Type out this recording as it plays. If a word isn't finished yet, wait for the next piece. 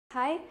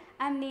Hi,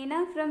 I am Neena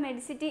from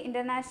Medcity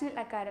International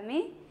Academy.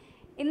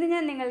 ഇന്ന്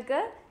ഞാൻ നിങ്ങൾക്ക്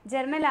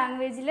ജർമ്മൻ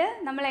ലാംഗ്വേജിൽ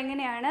നമ്മൾ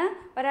എങ്ങനെയാണ്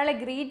ഒരാളെ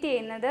ഗ്രീറ്റ്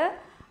ചെയ്യുന്നത്,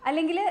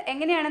 അല്ലെങ്കിൽ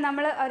എങ്ങനെയാണ്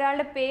നമ്മൾ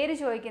ഒരാളുടെ പേര്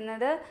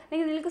ചോദിക്കുന്നത്,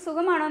 അല്ലെങ്കിൽ നിങ്ങൾക്ക്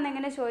സുഖമാണോ എന്ന്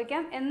എങ്ങനെ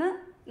ചോദിക്കാം എന്ന്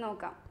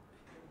നോക്കാം.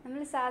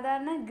 നമ്മൾ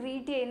സാധാരണ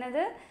ഗ്രീറ്റ്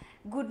ചെയ്യുന്നത്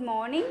good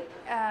morning,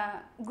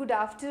 good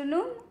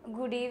afternoon,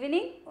 good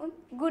evening,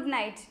 good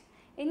night.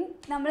 ഇനി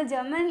നമ്മൾ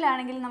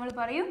ജർമ്മനിലാണെങ്കിൽ നമ്മൾ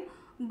പറയും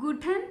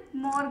Guten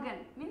Morgan,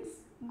 means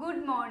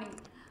good morning.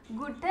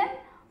 Guten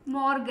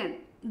Morgan,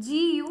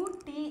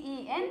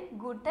 GUTEN,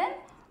 Guten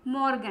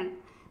Morgan.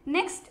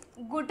 Next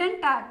Guten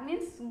tag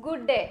means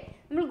good day.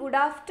 നമ്മൾ ഗുഡ്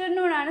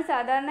ആഫ്റ്റർനൂൺ ആണ്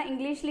സാധാരണ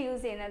ഇംഗ്ലീഷിൽ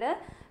യൂസ് ചെയ്യുന്നത്,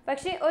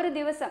 പക്ഷേ ഒരു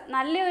ദിവസം,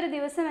 നല്ലൊരു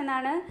ദിവസം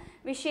എന്നാണ്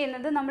വിഷ്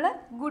ചെയ്യുന്നത് നമ്മൾ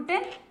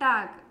ഗുട്ടൻ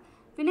ടാഗ്.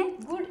 പിന്നെ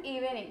ഗുഡ്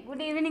ഈവനിങ്,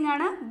 ഗുഡ് ഈവനിങ്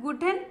ആണ്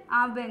Guten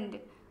ആബൻഡ്.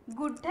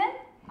 Guten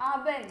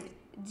ആബൻഡ്,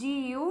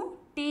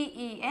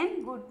 GUTEN,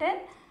 Guten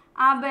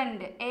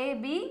ആബൻഡ്,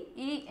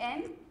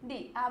 ABEND,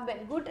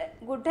 ആബൻഡ്.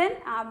 Guten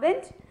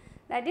ആബൻഡ്,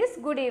 that is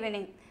good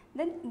evening.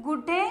 Then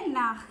gute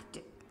nacht,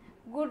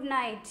 good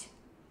night,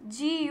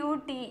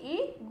 GUTE,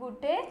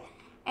 gute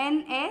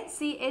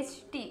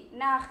NACHT,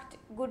 nacht.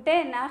 Gute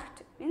nacht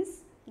means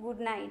good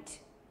night.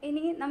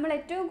 ഇനി നമ്മൾ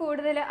ഏറ്റവും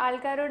കൂടുതൽ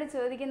ആൾക്കാരോട്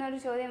ചോദിക്കുന്ന ഒരു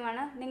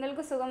ചോദ്യമാണ്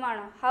നിങ്ങൾക്ക്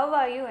സുഖമാണോ, ഹൗ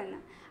ആർ യു എന്ന്.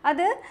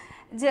 അത്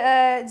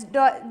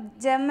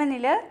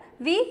ജർമ്മനിൽ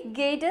വി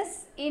ഗേറ്റ് എസ്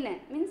ഇനൻ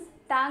മീൻസ്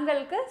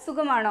താങ്കൾക്ക്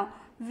സുഖമാണോ,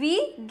 വി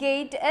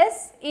ഗേറ്റ്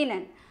എസ്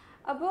ഇനൻ.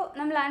 അപ്പോൾ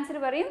നമ്മൾ ആൻസർ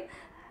പറയും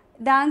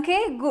Danke,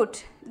 good.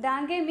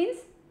 Danke means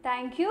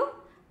thank you,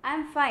 I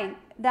am fine.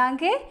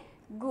 Danke,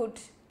 good.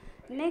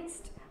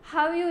 Next,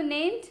 how you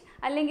named,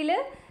 അല്ലെങ്കിൽ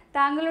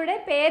താങ്കളുടെ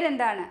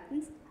പേരെന്താണ്.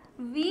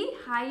 V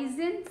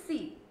ഹൈസൻ C,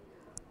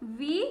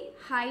 V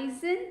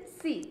ഹൈസൻ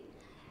C.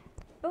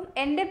 അപ്പം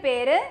എൻ്റെ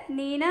പേര്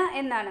നീന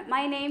എന്നാണ്.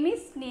 My name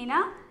is Neena.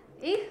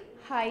 Uh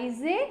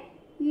ഹൈസെ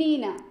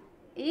Neena,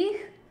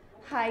 uh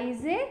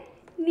ഹൈസെ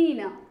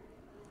Neena.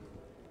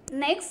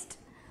 Next,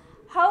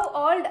 how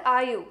old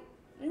are you.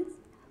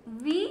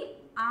 Wie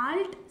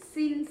alt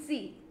sind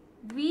Sie?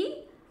 Wie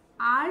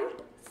alt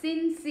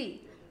sind Sie?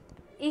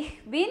 Ich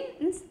bin,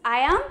 I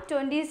am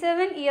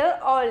 27 years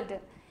old.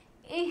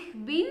 Ich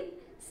bin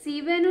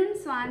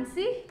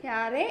 27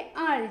 Jahre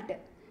alt.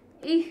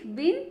 Ich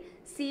bin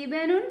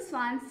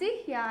 27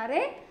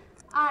 Jahre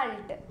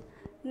alt.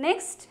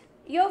 Next,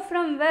 you're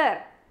from where?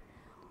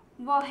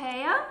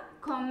 Woher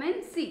kommen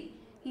Sie?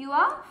 You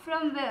are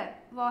from where?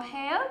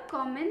 Woher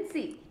kommen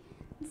Sie?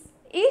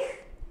 Ich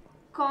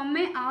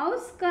komme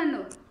aus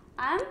Kannur.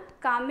 I am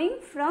coming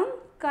from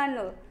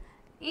Kannur.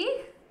 Ich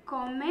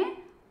komme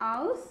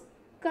aus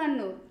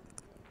Kannur.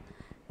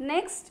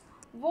 Next,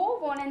 wo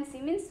wohnen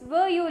Sie means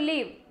where you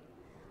live.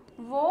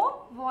 Wo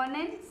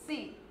wohnen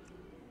Sie?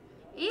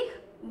 Ich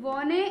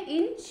wohne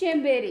in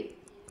Chemberi.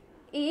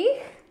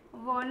 Ich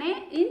wohne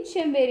in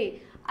Chemberi.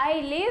 I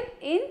live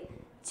in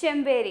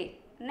Chemberi.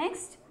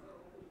 Next,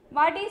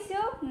 what is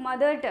your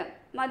mother tongue?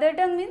 Mother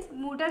tongue means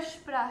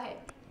Muttersprache.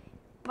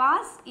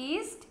 Was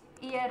ist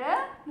Ihre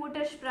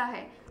Muttersprache?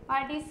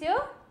 What is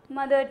your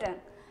mother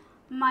tongue?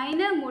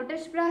 Meine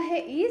Muttersprache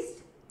ist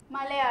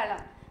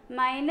Malayalam.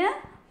 Meine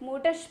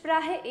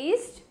Muttersprache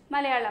ist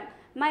Malayalam.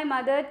 My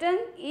mother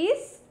tongue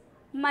is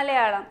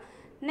Malayalam.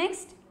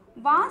 Next,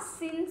 was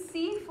sind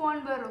Sie von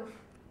Beruf?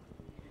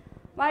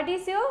 What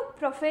is your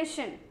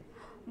profession?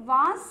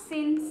 Was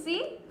sind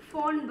Sie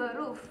von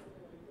Beruf?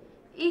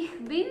 Ich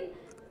bin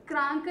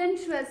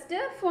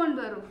Krankenschwester von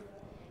Beruf.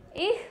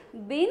 Ich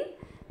bin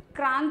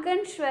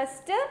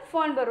Krankenschwester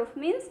von Beruf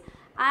means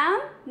I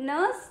am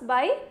nurse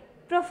by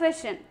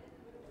profession.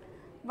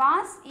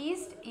 Was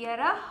ist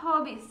Ihre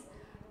Hobbys?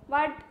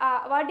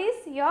 What is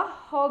your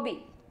hobby?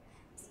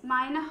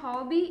 Meine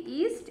Hobby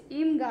ist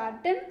im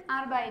Garten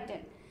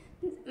arbeiten.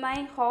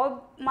 Mein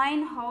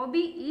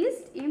Hobby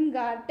ist im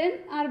Garten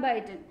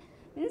arbeiten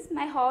means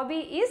my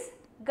hobby is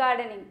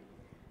gardening.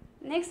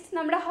 Next,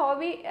 നമ്മുടെ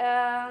hobby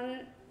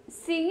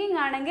singing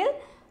ആണെങ്കിൽ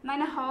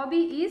meine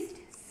hobby ist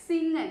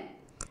singen.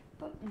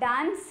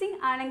 Dancing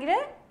ആണെങ്കിൽ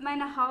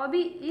മൈന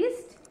hobby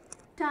is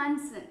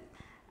dance.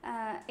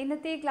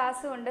 ഇന്നത്തെ ഈ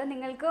class കൊണ്ട്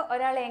നിങ്ങൾക്ക്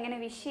ഒരാളെ എങ്ങനെ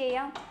വിഷ്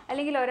ചെയ്യാം,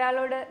 അല്ലെങ്കിൽ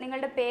ഒരാളോട്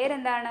നിങ്ങളുടെ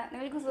പേരെന്താണ്,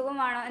 നിങ്ങൾക്ക്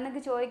സുഖമാണോ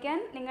എന്നൊക്കെ ചോദിക്കാൻ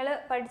നിങ്ങൾ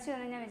പഠിച്ചു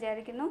എന്ന് ഞാൻ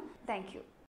വിചാരിക്കുന്നു. Thank you.